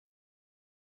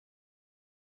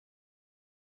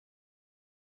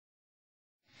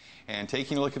And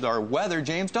taking a look at our weather,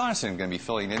 James Donison going to be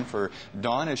filling in for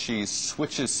Dawn as she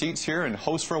switches seats here and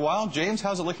hosts for a while. James,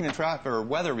 how's it looking in traffic or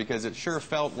weather? Because it sure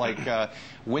felt like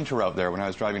winter out there when I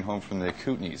was driving home from the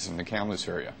Kootenays in the Kamloops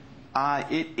area.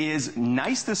 It is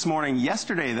nice this morning.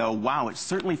 Yesterday, though, wow, it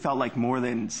certainly felt like more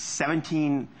than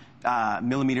 17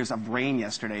 millimeters of rain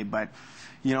yesterday. But,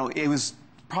 you know, it was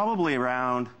probably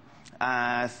around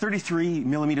 33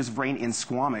 millimeters of rain in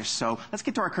Squamish. So let's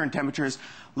get to our current temperatures.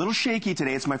 A little shaky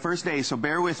today. It's my first day, so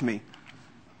bear with me.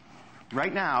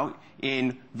 Right now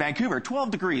in Vancouver, 12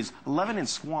 degrees, 11 in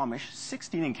Squamish,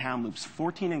 16 in Kamloops,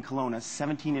 14 in Kelowna,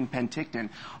 17 in Penticton.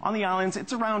 On the islands,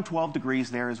 it's around 12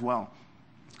 degrees there as well.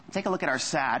 Take a look at our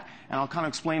SAT, and I'll kind of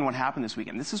explain what happened this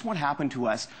weekend. This is what happened to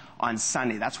us on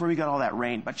Sunday. That's where we got all that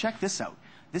rain. But check this out.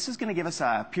 This is going to give us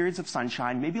periods of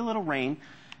sunshine, maybe a little rain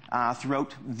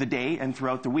throughout the day and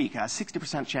throughout the week.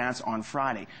 60% chance on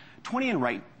Friday. 20 in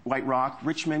White Rock,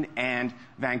 Richmond, and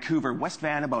Vancouver. West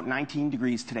Van, about 19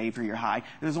 degrees today for your high.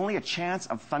 There's only a chance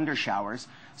of thunder showers,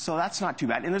 so that's not too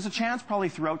bad. And there's a chance probably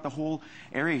throughout the whole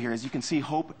area here. As you can see,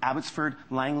 Hope, Abbotsford,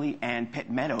 Langley, and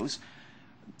Pitt Meadows.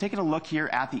 Taking a look here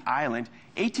at the island,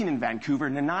 18 in Vancouver,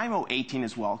 Nanaimo 18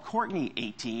 as well, Courtenay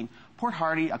 18, Port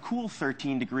Hardy a cool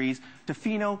 13 degrees,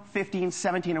 Tofino 15,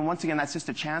 17, and once again that's just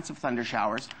a chance of thunder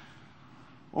showers.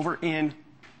 Over in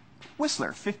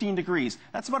Whistler, 15 degrees.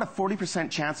 That's about a 40%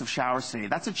 chance of showers today.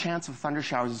 That's a chance of thunder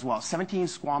showers as well. 17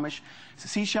 Squamish,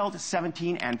 Sechelt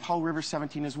 17, and Paul River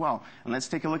 17 as well. And let's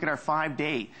take a look at our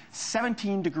 5-day.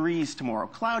 17 degrees tomorrow.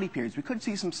 Cloudy periods. We could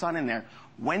see some sun in there.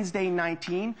 Wednesday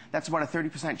 19, that's about a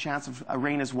 30% chance of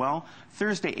rain as well.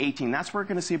 Thursday 18, that's where we're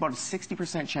going to see about a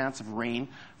 60% chance of rain.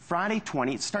 Friday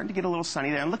 20, it's starting to get a little sunny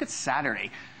there. And look at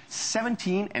Saturday,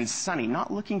 17 and sunny,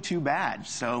 not looking too bad.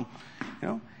 So, you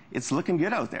know, it's looking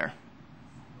good out there.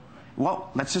 Well,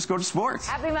 let's just go to sports.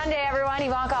 Happy Monday, everyone.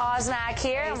 Ivanka Osmak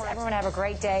here. Everyone have a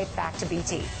great day. Back to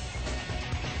BT.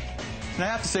 And I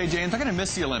have to say, James, I'm going to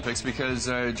miss the Olympics because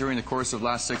during the course of the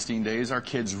last 16 days, our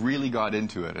kids really got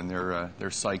into it, and they're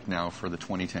psyched now for the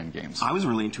 2010 games. I was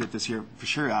really into it this year, for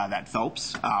sure. That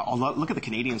Phelps. Look at the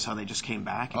Canadians, how they just came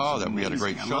back. We had a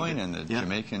great showing, and the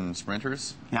Jamaican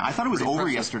sprinters. Yeah, I thought it was over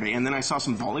yesterday, and then I saw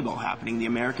some volleyball happening. The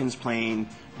Americans playing,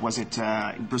 was it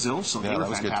Brazil? So they were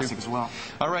fantastic as well.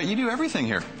 All right, you do everything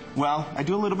here. Well, I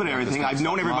do a little bit of everything. I've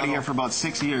known everybody here for about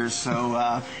 6 years,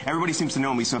 so everybody seems to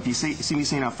know me. So if you see me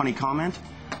saying a funny comment,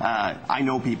 I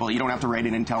know people. You don't have to write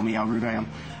in and tell me how rude I am.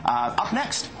 Up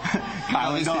next,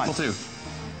 Kyle and Dawn. These people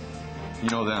too. You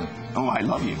know them. Oh, I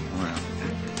love you. Oh,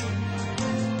 yeah.